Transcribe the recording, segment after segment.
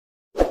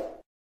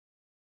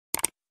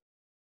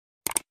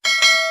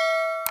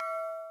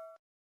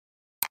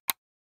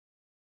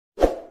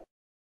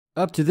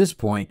Up to this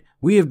point,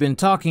 we have been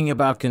talking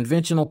about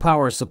conventional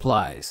power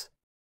supplies.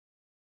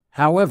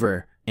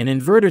 However, in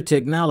inverter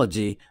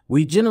technology,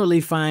 we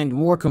generally find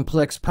more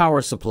complex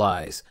power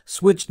supplies,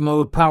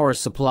 switched-mode power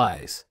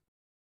supplies.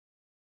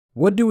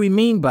 What do we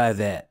mean by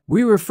that?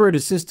 We refer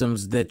to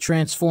systems that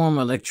transform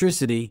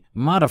electricity,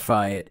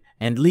 modify it,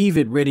 and leave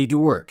it ready to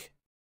work.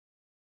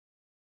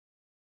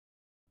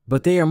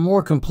 But they are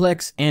more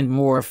complex and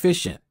more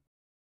efficient.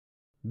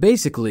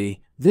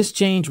 Basically, this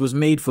change was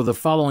made for the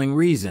following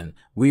reason.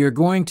 We are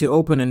going to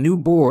open a new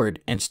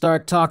board and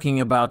start talking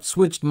about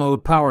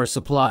switched-mode power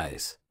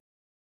supplies.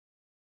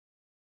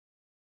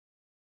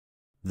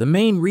 The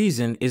main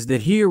reason is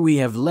that here we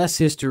have less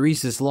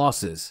hysteresis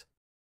losses.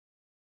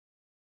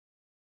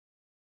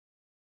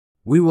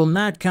 We will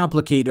not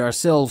complicate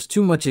ourselves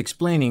too much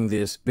explaining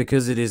this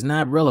because it is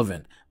not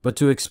relevant, but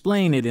to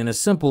explain it in a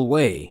simple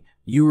way,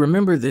 you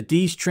remember that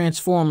these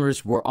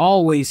transformers were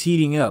always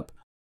heating up.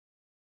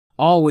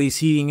 Always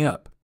heating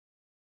up.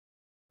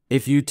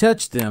 If you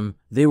touched them,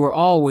 they were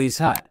always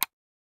hot.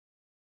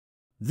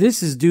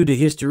 This is due to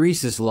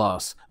hysteresis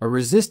loss, a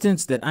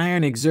resistance that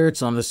iron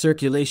exerts on the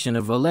circulation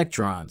of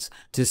electrons,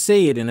 to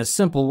say it in a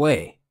simple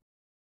way.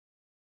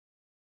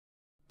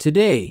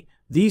 Today,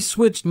 these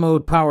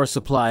switched-mode power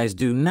supplies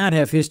do not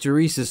have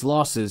hysteresis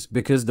losses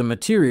because the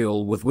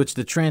material with which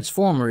the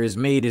transformer is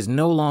made is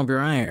no longer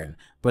iron,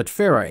 but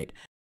ferrite.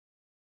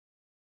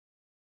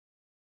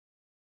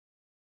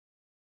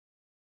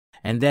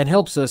 And that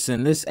helps us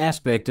in this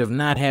aspect of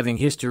not having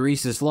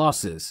hysteresis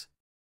losses.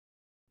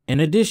 In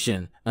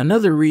addition,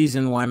 another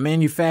reason why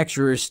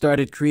manufacturers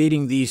started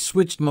creating these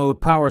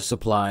switched-mode power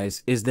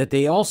supplies is that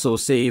they also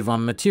save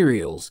on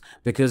materials,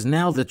 because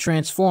now the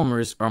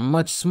transformers are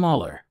much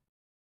smaller.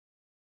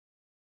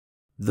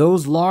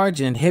 Those large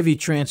and heavy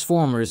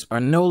transformers are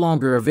no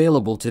longer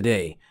available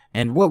today,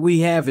 and what we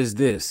have is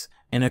this.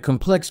 In a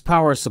complex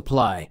power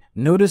supply,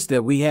 notice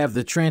that we have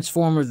the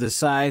transformer the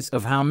size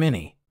of how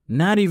many?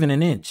 Not even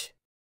an inch.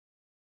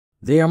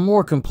 They are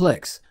more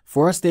complex.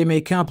 For us, they may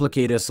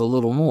complicate us a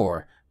little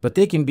more, but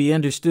they can be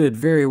understood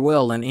very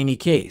well in any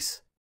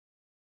case.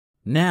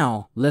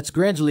 Now, let's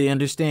gradually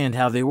understand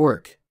how they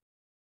work.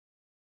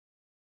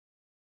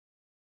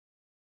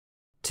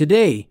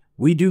 Today,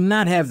 we do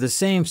not have the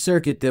same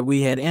circuit that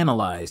we had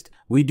analyzed.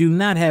 We do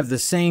not have the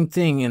same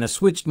thing in a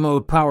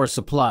switched-mode power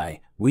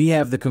supply. We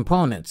have the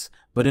components,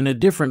 but in a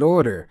different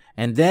order,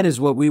 and that is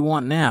what we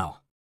want now.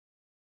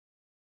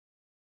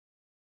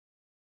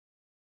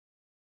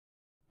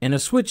 In a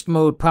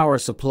switched-mode power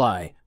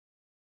supply,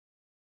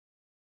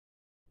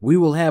 we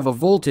will have a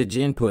voltage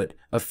input,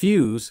 a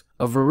fuse,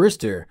 a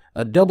varistor,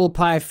 a double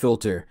pi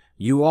filter.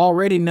 You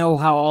already know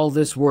how all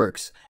this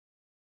works.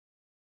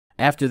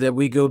 After that,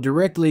 we go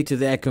directly to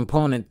that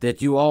component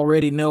that you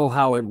already know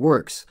how it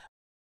works.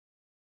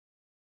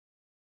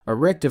 A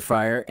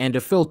rectifier and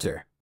a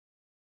filter.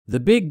 The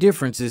big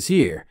difference is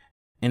here.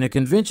 In a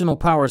conventional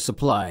power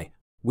supply,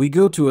 we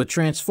go to a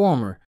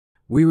transformer,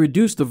 we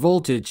reduce the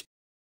voltage,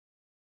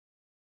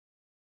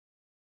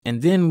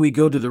 and then we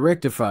go to the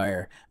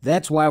rectifier.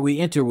 That's why we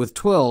enter with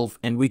 12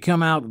 and we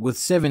come out with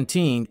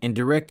 17 in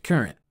direct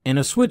current. In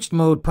a switched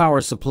mode power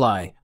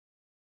supply,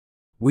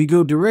 we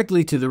go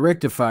directly to the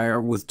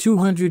rectifier with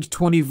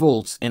 220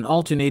 volts in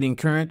alternating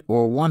current,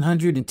 or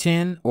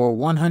 110 or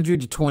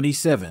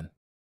 127.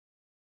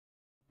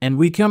 And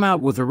we come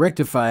out with a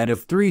rectified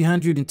of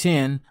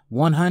 310,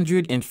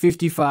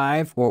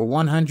 155, or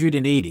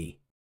 180.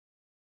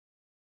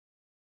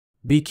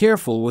 Be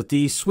careful with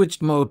these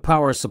switched mode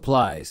power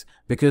supplies,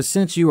 because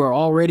since you are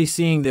already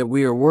seeing that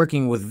we are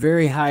working with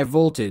very high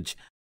voltage,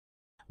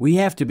 we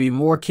have to be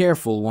more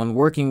careful when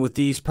working with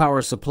these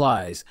power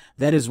supplies.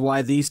 That is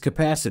why these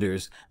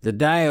capacitors, the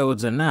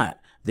diodes, are not.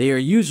 They are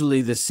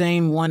usually the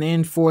same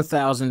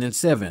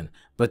 1N4007,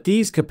 but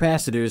these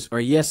capacitors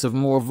are yes of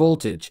more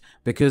voltage,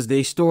 because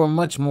they store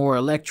much more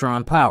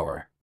electron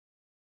power.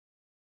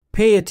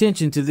 Pay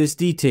attention to this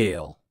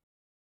detail.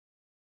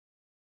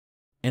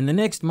 In the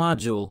next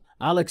module,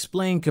 I'll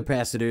explain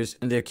capacitors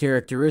and their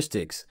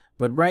characteristics,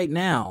 but right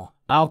now,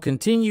 I'll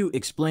continue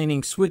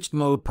explaining switched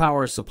mode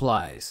power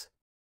supplies.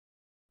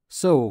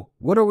 So,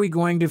 what are we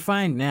going to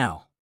find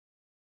now?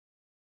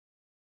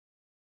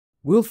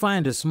 We'll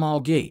find a small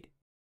gate.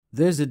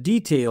 There's a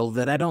detail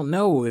that I don't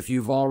know if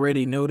you've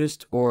already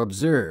noticed or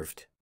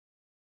observed.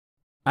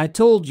 I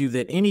told you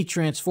that any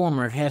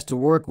transformer has to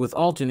work with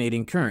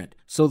alternating current,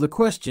 so the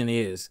question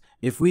is,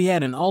 if we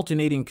had an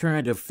alternating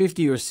current of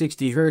 50 or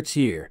 60 Hz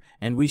here,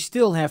 and we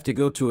still have to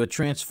go to a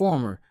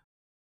transformer,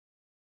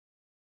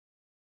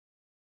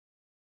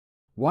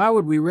 why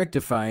would we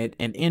rectify it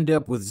and end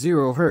up with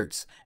 0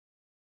 Hz?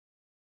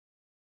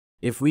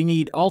 If we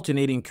need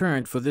alternating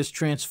current for this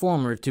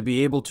transformer to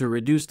be able to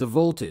reduce the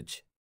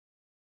voltage.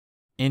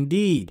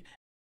 Indeed,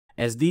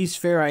 as these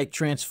ferrite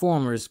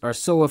transformers are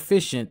so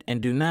efficient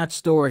and do not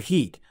store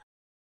heat,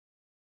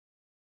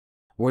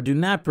 or do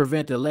not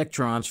prevent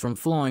electrons from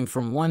flowing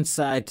from one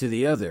side to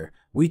the other,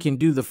 we can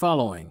do the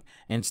following.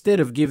 Instead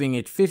of giving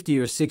it 50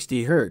 or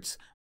 60 Hz,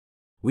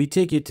 we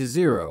take it to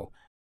 0,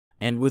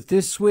 and with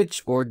this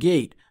switch or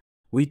gate,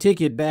 we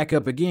take it back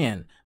up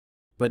again,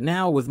 but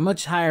now with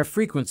much higher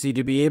frequency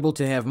to be able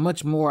to have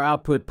much more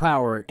output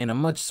power in a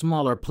much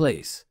smaller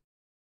place.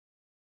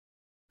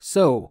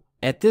 So,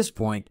 at this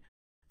point,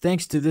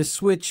 thanks to this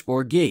switch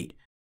or gate,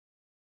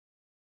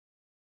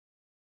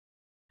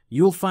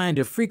 you'll find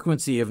a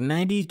frequency of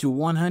 90 to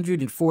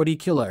 140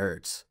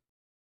 kilohertz.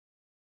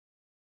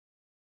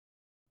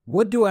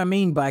 What do I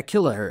mean by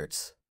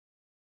kilohertz?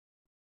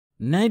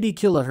 90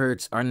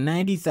 kilohertz are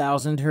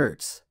 90,000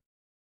 hertz.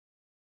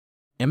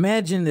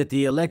 Imagine that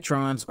the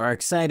electrons are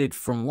excited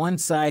from one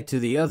side to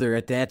the other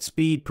at that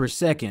speed per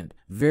second,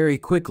 very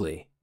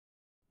quickly.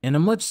 In a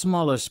much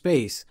smaller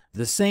space,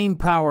 the same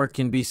power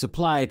can be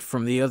supplied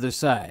from the other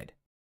side.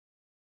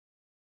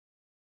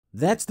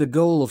 That's the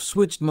goal of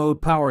switched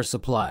mode power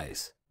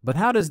supplies. But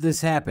how does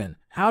this happen?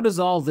 How does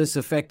all this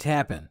effect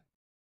happen?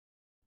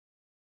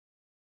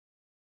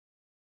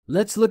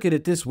 Let's look at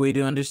it this way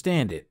to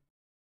understand it.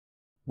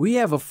 We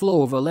have a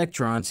flow of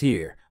electrons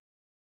here,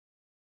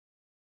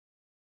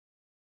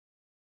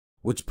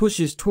 which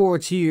pushes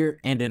towards here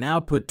and an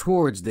output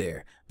towards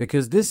there,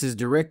 because this is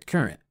direct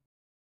current.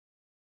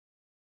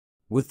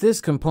 With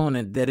this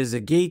component that is a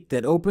gate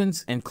that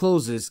opens and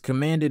closes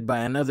commanded by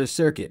another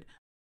circuit,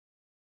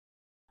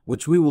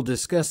 which we will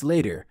discuss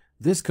later,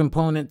 this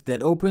component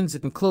that opens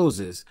and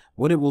closes,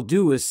 what it will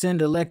do is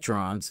send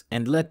electrons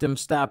and let them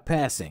stop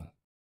passing.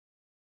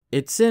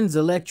 It sends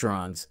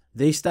electrons,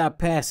 they stop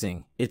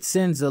passing. It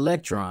sends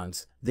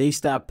electrons, they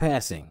stop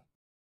passing.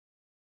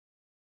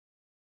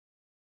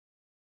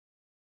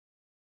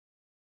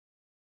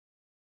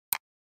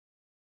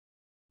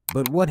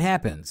 But what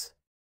happens?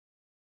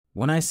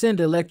 When I send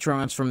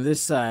electrons from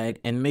this side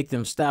and make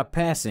them stop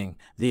passing,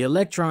 the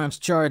electrons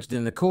charged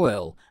in the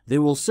coil, they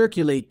will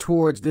circulate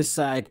towards this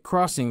side,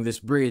 crossing this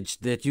bridge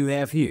that you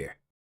have here.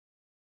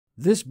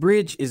 This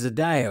bridge is a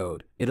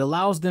diode. It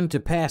allows them to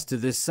pass to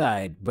this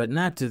side, but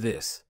not to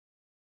this.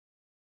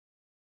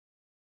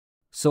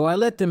 So I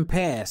let them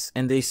pass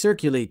and they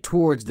circulate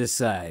towards this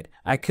side.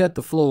 I cut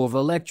the flow of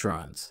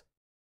electrons.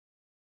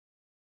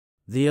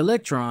 The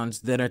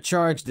electrons that are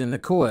charged in the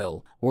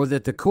coil, or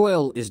that the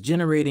coil is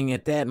generating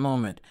at that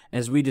moment,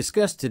 as we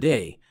discussed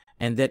today,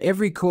 and that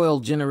every coil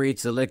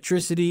generates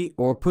electricity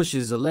or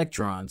pushes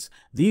electrons,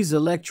 these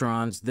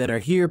electrons that are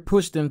here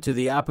push them to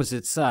the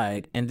opposite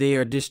side and they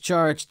are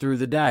discharged through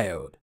the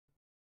diode.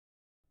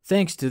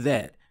 Thanks to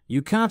that,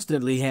 you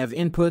constantly have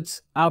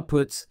inputs,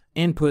 outputs,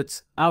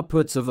 inputs,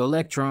 outputs of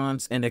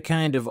electrons, and a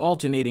kind of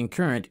alternating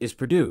current is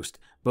produced,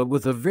 but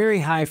with a very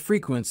high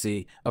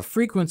frequency, a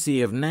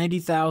frequency of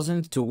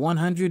 90,000 to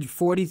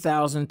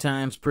 140,000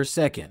 times per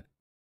second.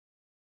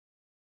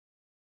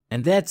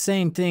 And that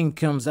same thing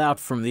comes out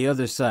from the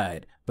other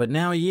side, but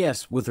now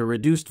yes, with a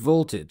reduced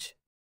voltage.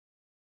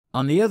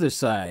 On the other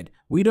side,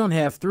 we don't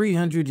have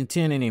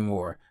 310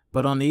 anymore,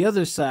 but on the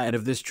other side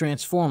of this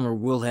transformer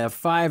we'll have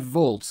 5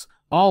 volts,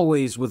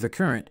 always with a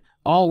current,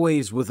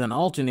 always with an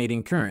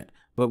alternating current,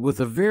 but with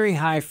a very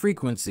high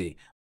frequency,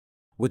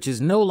 which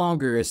is no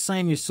longer a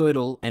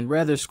sinusoidal and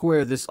rather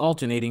square this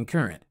alternating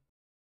current.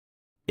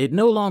 It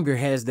no longer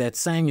has that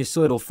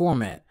sinusoidal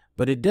format,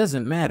 but it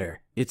doesn't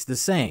matter, it's the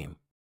same.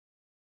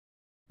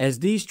 As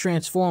these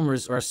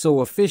transformers are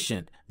so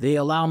efficient, they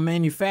allow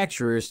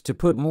manufacturers to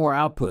put more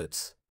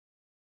outputs.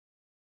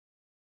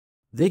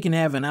 They can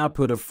have an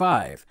output of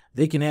 5,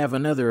 they can have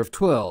another of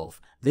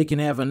 12, they can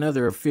have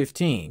another of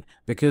 15,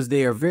 because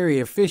they are very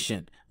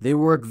efficient, they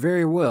work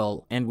very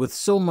well, and with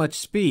so much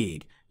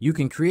speed, you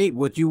can create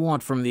what you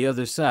want from the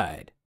other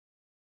side.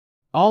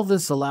 All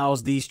this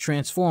allows these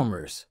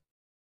transformers.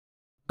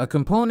 A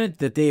component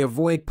that they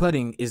avoid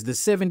putting is the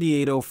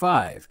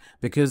 7805,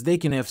 because they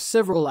can have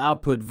several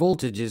output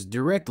voltages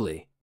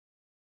directly.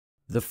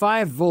 The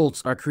 5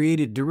 volts are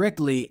created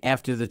directly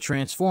after the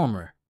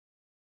transformer.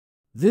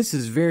 This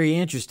is very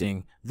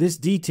interesting. This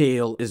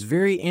detail is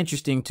very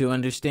interesting to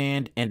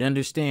understand and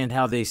understand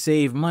how they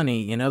save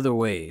money in other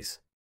ways.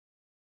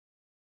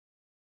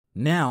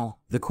 Now,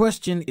 the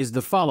question is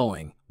the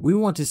following. We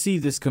want to see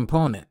this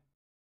component.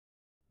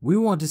 We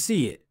want to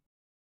see it.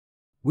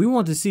 We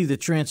want to see the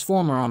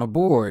transformer on a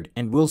board,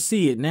 and we'll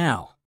see it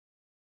now.